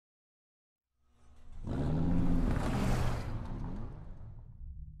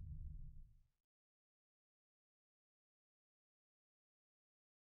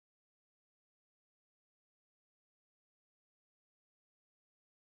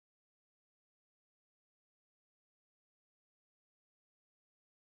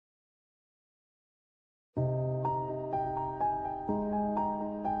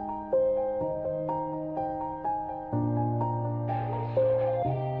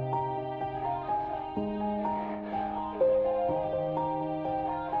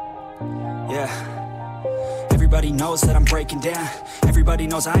Yeah. Everybody knows that I'm breaking down. Everybody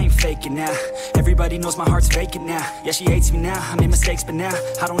knows I ain't faking now. Everybody knows my heart's vacant now. Yeah, she hates me now, I made mistakes but now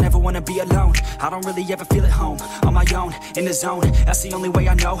I don't ever wanna be alone. I don't really ever feel at home. On my own, in the zone, that's the only way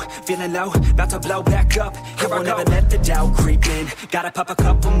I know. Feeling low, about to blow back up. Here I won't ever let the doubt creep in. Gotta pop a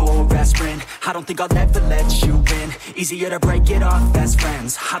couple more aspirin. I don't think I'll ever let you in. Easier to break it off as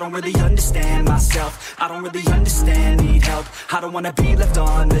friends. I don't really understand myself. I don't really understand, need help. I don't wanna be left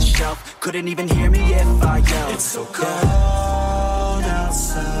on the shelf. Couldn't even hear me if I yelled. It's so cold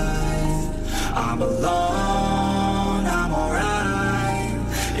outside, I'm alone, I'm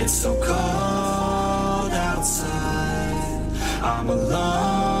alright. It's so cold outside, I'm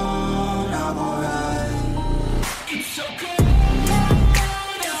alone, I'm alright. It's so cold.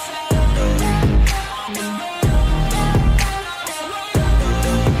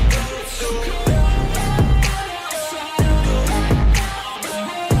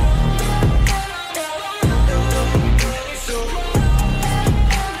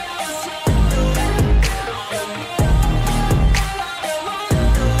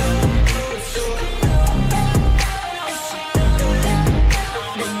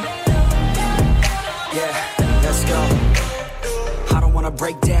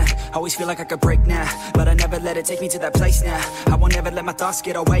 Break down, always feel like I could break now, but I never let it take me to that place now. I won't ever let my thoughts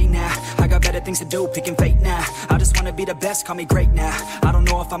get away now. I got better things to do, picking fate now. I just wanna be the best, call me great now. I don't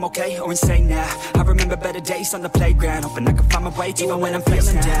know if I'm okay or insane now. I remember better days on the playground, hoping I can find my way. Even when I'm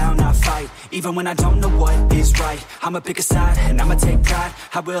feeling down, I fight. Even when I don't know what is right, I'ma pick a side and I'ma take pride.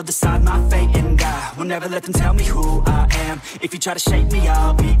 I will decide my fate and I will never let them tell me who I am. If you try to shape me,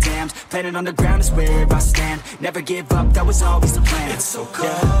 I'll be damned. Planet on the ground is where I stand. Never give up, that was always the plan. It's so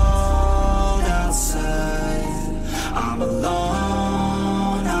cold outside, I'm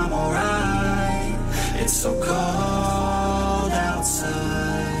alone, I'm alright. It's so cold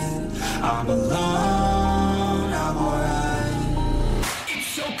outside, I'm alone, I'm alright. It's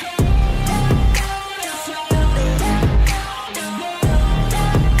so cold.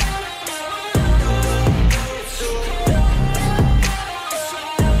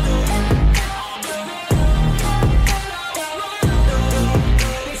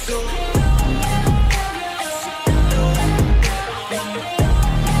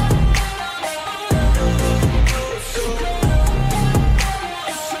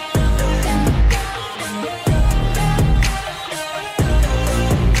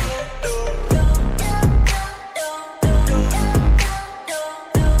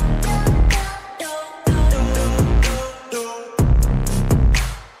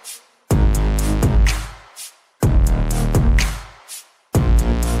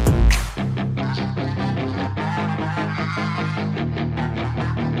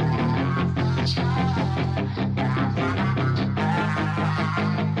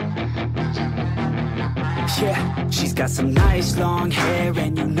 Yeah, she's got some nice long hair,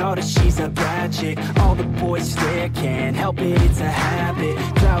 and you know that she's a bad chick. All the boys stare, can't help it, it's a habit.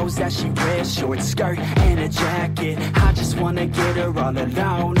 Clothes that she wears, short skirt and a jacket. I just wanna get her all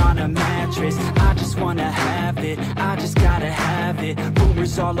alone on a mattress. I just wanna have it, I just gotta have it.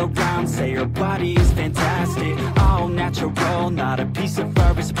 Rumors all around say her body is fantastic. All natural, not a piece of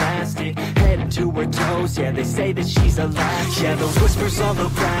fur is plastic. Head to her toes, yeah, they say that she's a latch. Yeah, those whispers all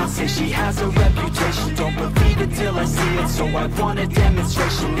around say she has a reputation. Don't believe it till I see it, so I want a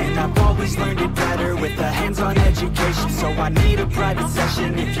demonstration. And I've always learned it better with a hands-on education. So I need a private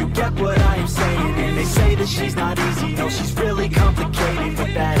session if you get what I am saying. And they say that she's not easy, no, she's really complicated,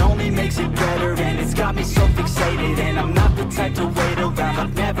 but that only makes it better, and it's got me so fixated. And I'm not the type to wait around,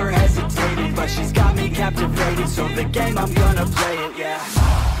 I've never hesitated, but she's got me captivated, so the game, I'm gonna play it, yeah.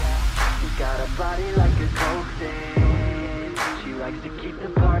 She got a body like a coke thing. She likes to keep the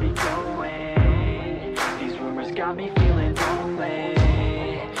party going. These rumors got me feeling lonely.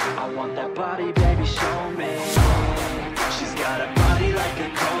 I want that body, baby, show me. She's got a body like a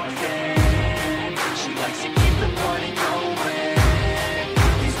coke thing. She likes to keep the party going.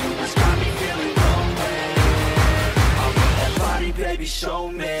 These rumors got me feeling lonely. I want that body, baby,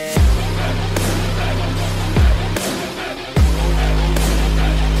 show me.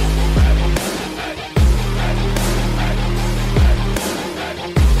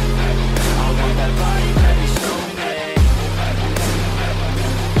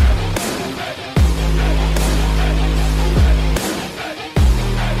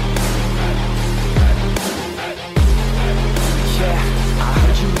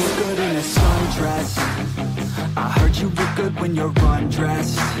 I heard you look good when you're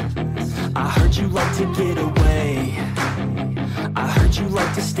undressed. I heard you like to get away. I heard you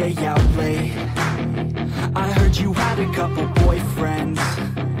like to stay out late. I heard you had a couple boyfriends.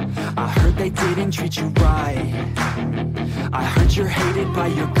 I heard they didn't treat you right. I heard you're hated by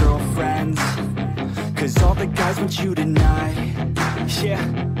your girlfriends, 'cause all the guys want you tonight. Yeah,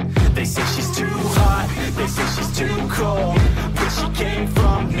 they say she's too hot, they say she's too cold. Where she came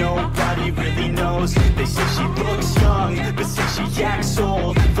from, nobody really knows. They say she looks young, but say she acts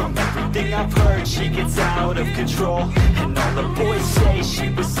old. From everything I've heard, she gets out of control. And all the boys say she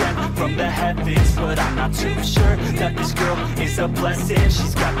was sent from the heavens, but I'm not too sure that this girl is a blessing.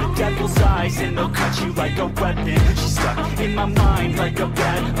 She's got the devil's eyes and they'll cut you like a weapon. She's stuck in my mind like a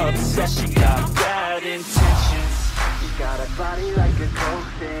bad obsession. Got bad intentions. She's got a body like a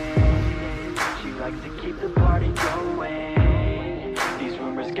coffin. She likes to keep the party going. These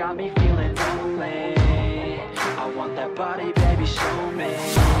rumors got me feeling lonely. I want that body, baby, show me.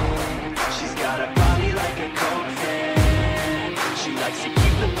 She's got a body like a coffin. She likes to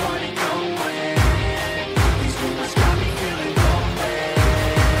keep the party going. These rumors got me feeling lonely.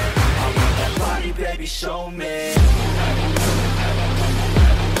 I want that body, baby, show me.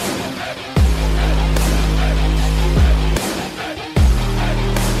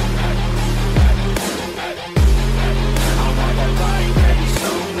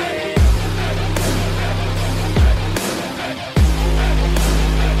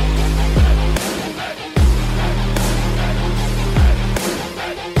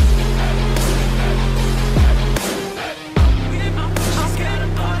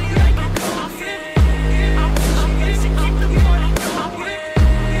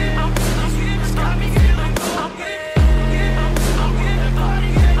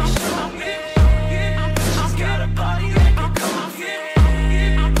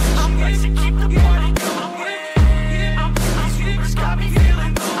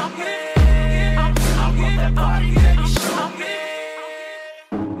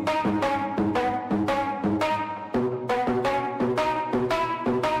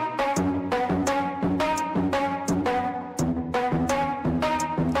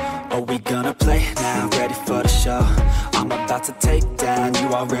 To take down,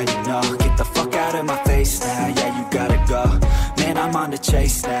 you already know. Get the fuck out of my face now, yeah, you gotta go. Man, I'm on the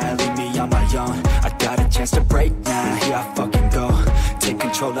chase now, leave me on my own. I got a chance to break now, here I fucking go. Take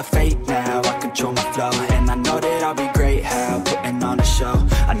control of fate now, I control my flow. And I know that I'll be great, how putting on a show.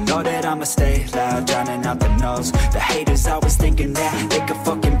 I know that I'ma stay loud, drowning out the noise. The haters always thinking that they could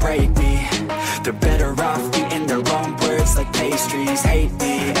fucking break me. They're better off eating their own words like pastries. Hate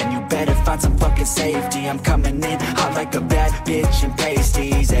me, and you better find some fucking safety. I'm coming in hot like a bad bitch in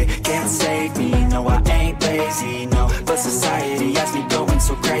pasties. They can't save me, no, I ain't lazy, no. But society has me going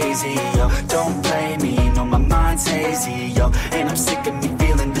so crazy, yo. Don't blame me, no, my mind's hazy, yo. And I'm sick of me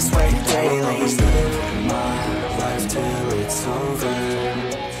feeling this way daily. I'll always live my life till it's over,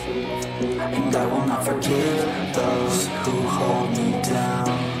 and I will not forgive those who hold me down.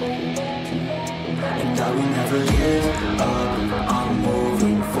 And I will never give up, I'm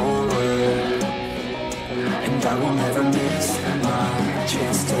moving forward. And I will never miss my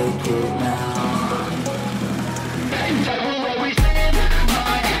chance, take it now. And I will always live my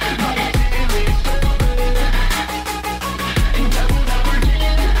life till it's over, and I will never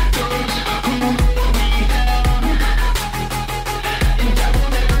give those who hold me down. And I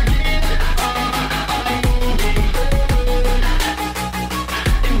will never give up, I'm moving forward.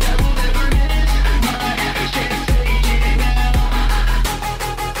 And I will never miss my chance, take it now.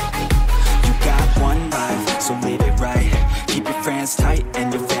 You got one life, so live it right. Keep your friends tight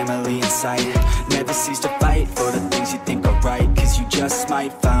and your family in sight. Never cease to fight for the things you think are right, 'cause you just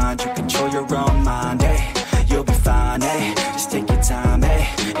might find you control your own mind, hey. You'll be fine, hey. Just take your time, hey.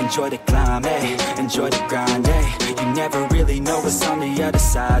 Enjoy the climb, hey. Enjoy the grind, hey. You never really know what's on the other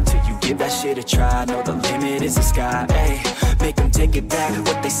side till you give that shit a try. Know the limit is the sky, hey. Make them take it back,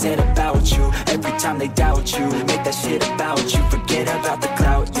 what they said about you. Every time they doubt you, make that shit about you. Forget about the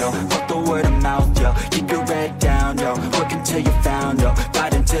clout, yo. Fuck the word of mouth, yo. Keep your head down, yo. Work until you found, yo.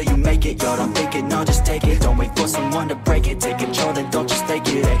 Fight until you make it, yo. Don't think it, no, just take it. Don't wait for someone to break it. Take control and don't just take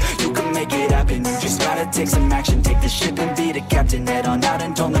it, hey. You can make it happen, you just gotta take some action. Take the ship and be the captain. Head on out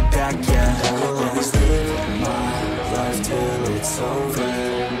and don't look back, yeah. I will always live my life till it's over,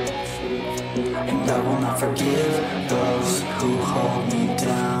 and I will not forgive those who hold me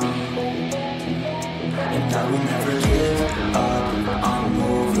down. And I will never give up, I'm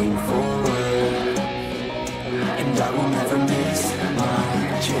moving forward. And I will never miss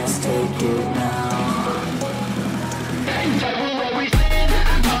my chance, take it now. And I will always live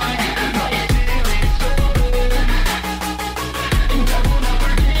my life till it's over, and I will not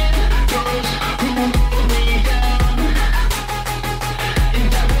forgive those who hold me down.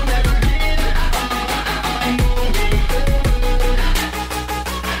 And I will never give up, I'm moving forward.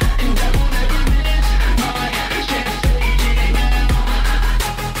 And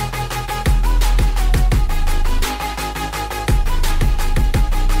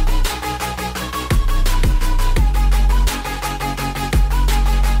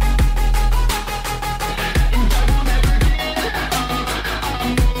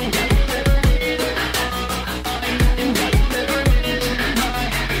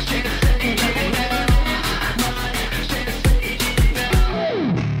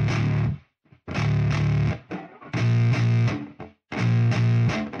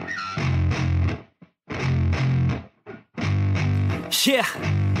Yeah,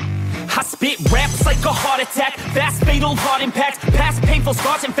 I spit raps like a heart attack, fast fatal heart impact, past painful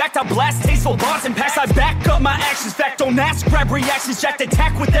scars. In fact, I blast tasteful bars and packs. I back up my actions, fact don't ask, grab reactions, jacked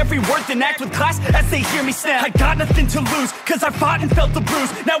attack with every word, then act with class as they hear me snap. I got nothing to lose, cause I fought and felt the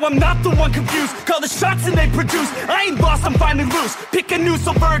bruise. Now I'm not the one confused, call the shots and they produce. I ain't lost, I'm finally loose, pick a new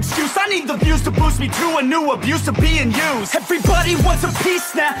silver excuse. I need the views to boost me to a new abuse of being used. Everybody wants a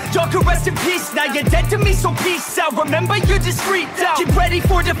piece now, y'all can rest in peace now. You're dead to me, so peace out, remember you're discreet out. Get ready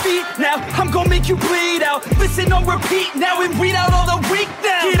for defeat now, I'm gonna make you bleed out. Listen on repeat now and read out all the weak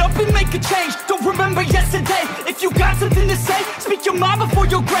now. Get up and make a change, don't remember yesterday. If you got something to say, speak your mind before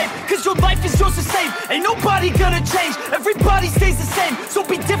your grave, cause your life is yours to save. Ain't nobody gonna change, everybody stays the same. So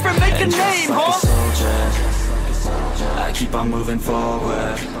be different, make a name, huh? I keep on moving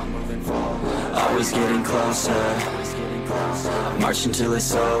forward, always getting closer. I march until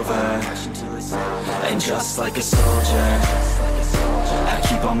it's over, and just like a soldier, I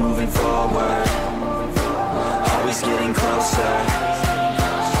keep on moving forward, always getting closer.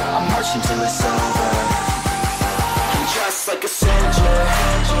 I march until it's over, and just like a soldier,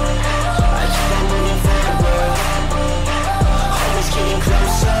 I keep on moving forward, always getting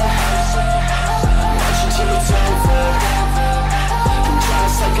closer. March until it's over, and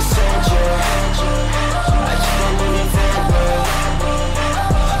just like a soldier, I keep on moving forward,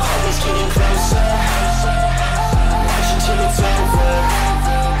 always getting closer. March until it's over.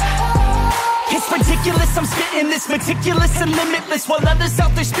 It's ridiculous, I'm spitting this meticulous and limitless, while others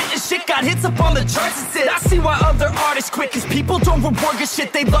out there spitting shit got hits up on the charts and shit. I see why other artists quit, cause people don't reward good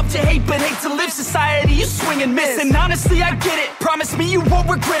shit. They love to hate but hate to live. Society, you swing and miss, and honestly I get it. Promise me you won't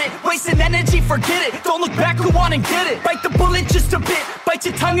regret it, wasting energy, forget it. Don't look back, go on and get it. Bite the bullet just a bit, bite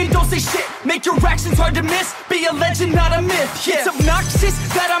your tongue and don't say shit. Make your actions hard to miss, be a legend not a myth. Yeah, it's obnoxious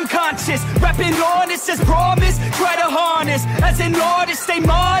that I'm conscious, rapping honest as promise. Try to harness, as an artist, stay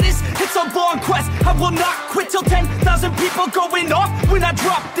modest. It's a long quest, I will not quit till 10,000 people going off when I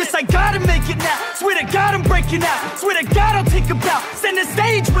drop this. I gotta make it now, swear to God I'm breaking out. Swear to God I'll take a bow, stand the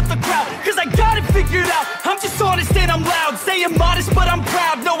stage with the crowd, cause I got it figured out. I'm just honest and I'm loud, saying modest but I'm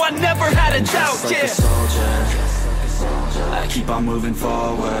proud. No, I never had a doubt, Just like yeah. a soldier, I keep on moving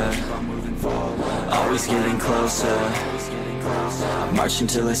forward, always getting closer. I march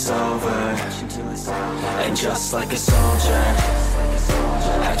until it's over, and just like a soldier,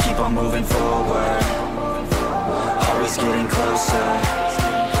 I keep on moving forward, always getting closer.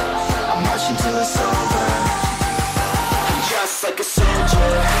 I march until it's over, and just like a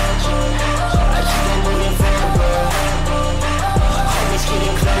soldier, I keep on moving forward, always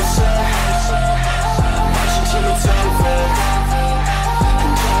getting closer. I march until it's over,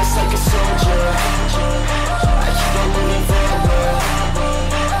 and just like a soldier, I keep on moving forward,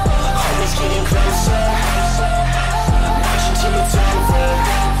 always getting closer. I march until it's over,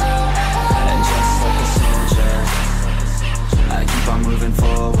 and just like a soldier, I keep on moving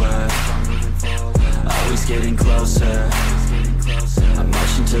forward, always getting closer. I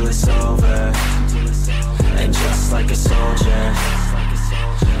march until it's over, and just like a soldier,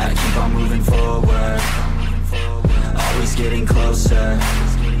 I keep on moving forward, always getting closer.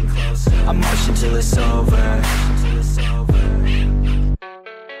 I march until it's over.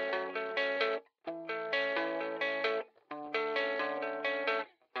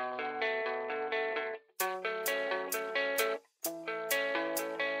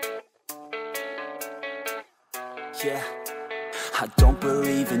 Yeah, I don't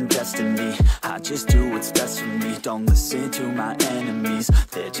believe in destiny, I just do what's best for me. Don't listen to my enemies,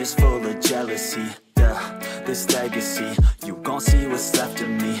 they're just full of jealousy. Yeah, this legacy, you gon' see what's left of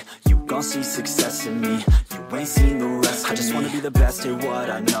me. You gon' see success in me, you ain't seen the rest of me. I just wanna be the best at what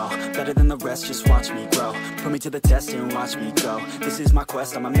I know, better than the rest, just watch me grow. Put me to the test and watch me go. This is my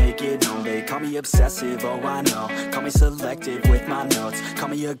quest, I'ma make it known. They call me obsessive, oh I know. Call me selective with my notes, call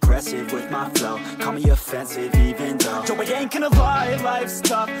me aggressive with my flow, call me offensive even though Joe, I ain't gonna lie, life's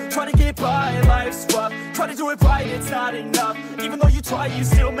tough. Try to get by, life's rough. Try to do it right, it's not enough. Even though you try, you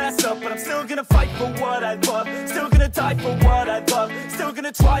still mess up. But I'm still gonna fight for what I love, still gonna die for what I love, still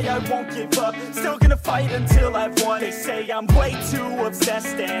gonna try, I won't give up, still gonna fight until I've won. They say I'm way too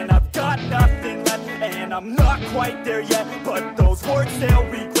obsessed and I've got nothing left, and I'm not quite there yet, but those words they'll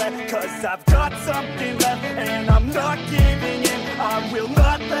regret, cause I've got something left and I'm not giving in. I will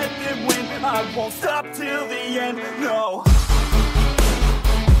not let them win, I won't stop till the end, no.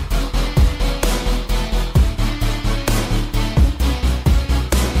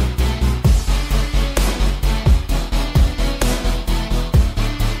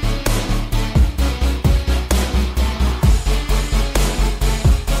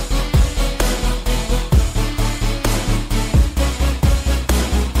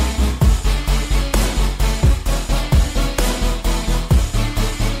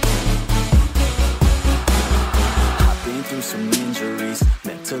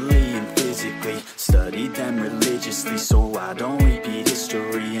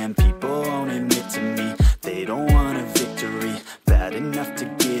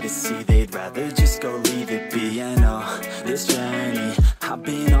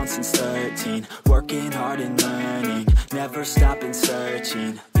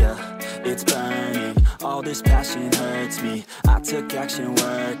 yeah, it's burning. All this passion hurts me. I took action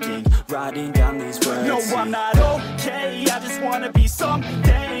working, writing down these words. No, I'm not okay, I just wanna be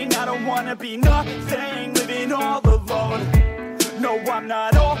something. I don't wanna be nothing, living all alone. No, I'm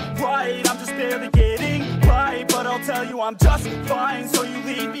not alright, I'm just barely getting by. But I'll tell you I'm just fine, so you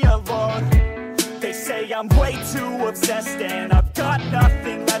leave me alone. They say I'm way too obsessed and I've got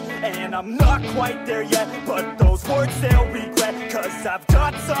nothing left, and I'm not quite there yet, but those words they'll regret, 'cause I've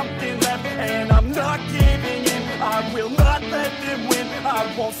got something left and I'm not giving in. I will not let them win, I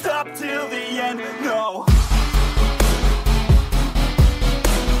won't stop till the end, no.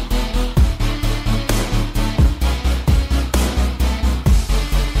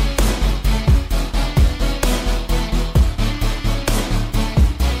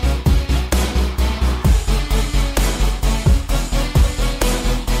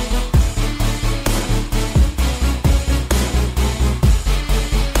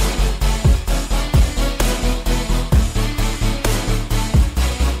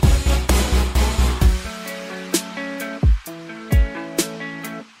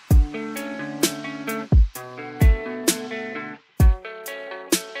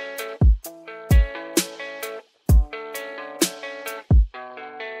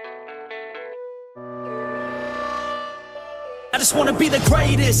 I just wanna be the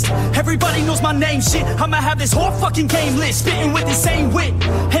greatest. Everybody knows my name, shit. I'ma have this whole fucking game list, spitting with insane wit,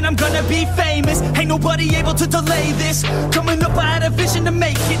 and I'm gonna be famous. Ain't nobody able to delay this. Coming up, I had a vision to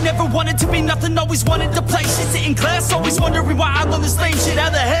make it. Never wanted to be nothing, always wanted to play shit. Sit in class, always wondering why I love this lame shit. How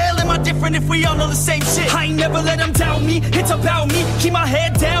the hell am I different if we all know the same shit? I ain't never let them doubt me, it's about me. Keep my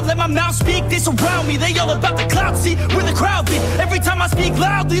head down, let my mouth speak. They surround me, they all about the clout, see where the crowd be. Every time I speak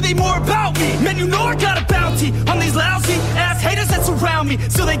loudly, they more about me. Man, you know I got a bounty on these lousy ass haters that surround me.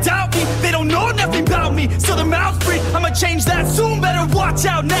 So they doubt me, they don't know nothing about me. So their mouths free, I'ma change that soon. Better watch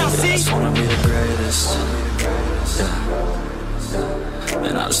out now, see? I just wanna be the greatest, yeah.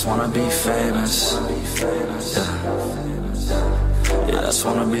 And I just wanna be famous, yeah. Yeah, I just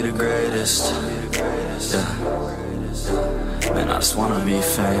wanna be the greatest, yeah. Man, I just wanna be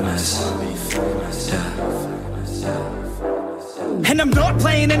famous, yeah. And I'm not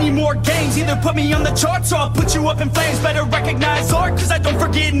playing any more games. Either put me on the charts or I'll put you up in flames. Better recognize art, 'cause I don't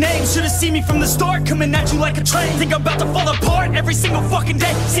forget names. Should've seen me from the start, coming at you like a train. Think I'm about to fall apart every single fucking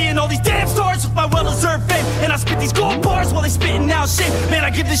day. Seeing all these damn stars with my well-deserved fame. And I spit these gold bars while they spitting out shit. Man, I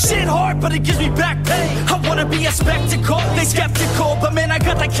give this shit hard, but it gives me back pain. I wanna be a spectacle, they skeptical, but man, I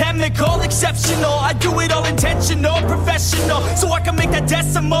got the chemical, exceptional. I do it all intentional, professional, so I can make that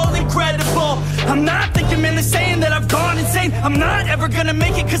decimal incredible. I'm not thinking, man, they're saying that I've gone insane. I'm not ever gonna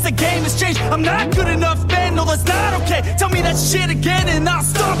make it, 'cause the game has changed. I'm not good enough, man, no, that's not okay. Tell me that shit again and I'll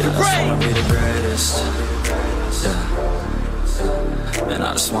stop your brain. I just wanna be the greatest, yeah. And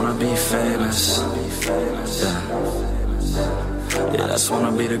I just wanna be famous, yeah. Yeah, I just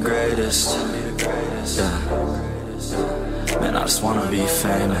wanna be the greatest, yeah. Man, I just wanna be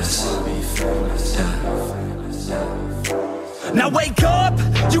famous, yeah. Now wake up,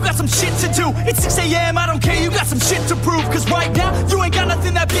 you got some shit to do. It's 6 a.m, I don't care, you got some shit to prove. 'Cause right now, you ain't got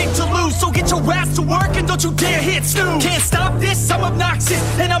nothing that big to lose. So get your ass to work and don't you dare hit snooze. Can't stop this, I'm obnoxious,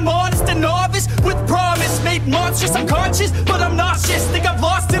 and I'm honest and novice. With promise, made monstrous, I'm conscious, but I'm nauseous. Think I've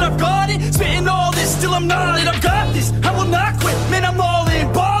lost it, I've got it. Spitting all this, still I'm not it, I've got this. I will not quit, man, I'm all in.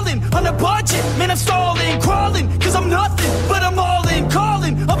 Ballin', on a budget, man, I'm stalling. Crawling, 'cause I'm nothing, but I'm all in.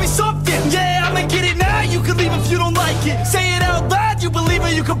 Calling, I'll be something, yeah, I'ma get it now. You can leave if you don't like it. Say it out loud, you believe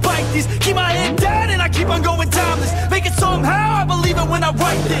it, you can bite this. Keep my head down and I keep on going timeless. Make it somehow, I believe it when I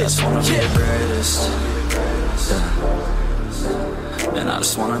write this. I just wanna be the greatest, yeah. And I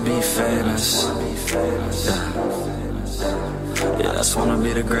just wanna be famous, yeah. Yeah, I just wanna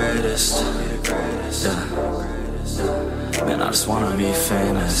be the greatest, yeah. Man, I just wanna be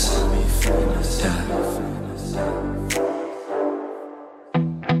famous, yeah.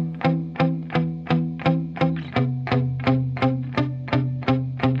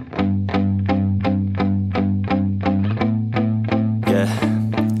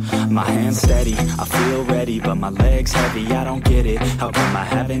 My hands steady, I feel ready, but my legs heavy, I don't get it. How come I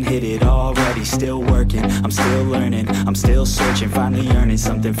haven't hit it already? Still working, I'm still learning, I'm still searching, finally earning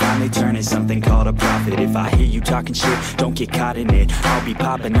something, finally turning something called a profit. If I hear you talking shit, don't get caught in it. I'll be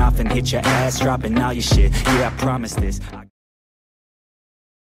popping off and hit your ass, dropping all your shit. Yeah, I promise this.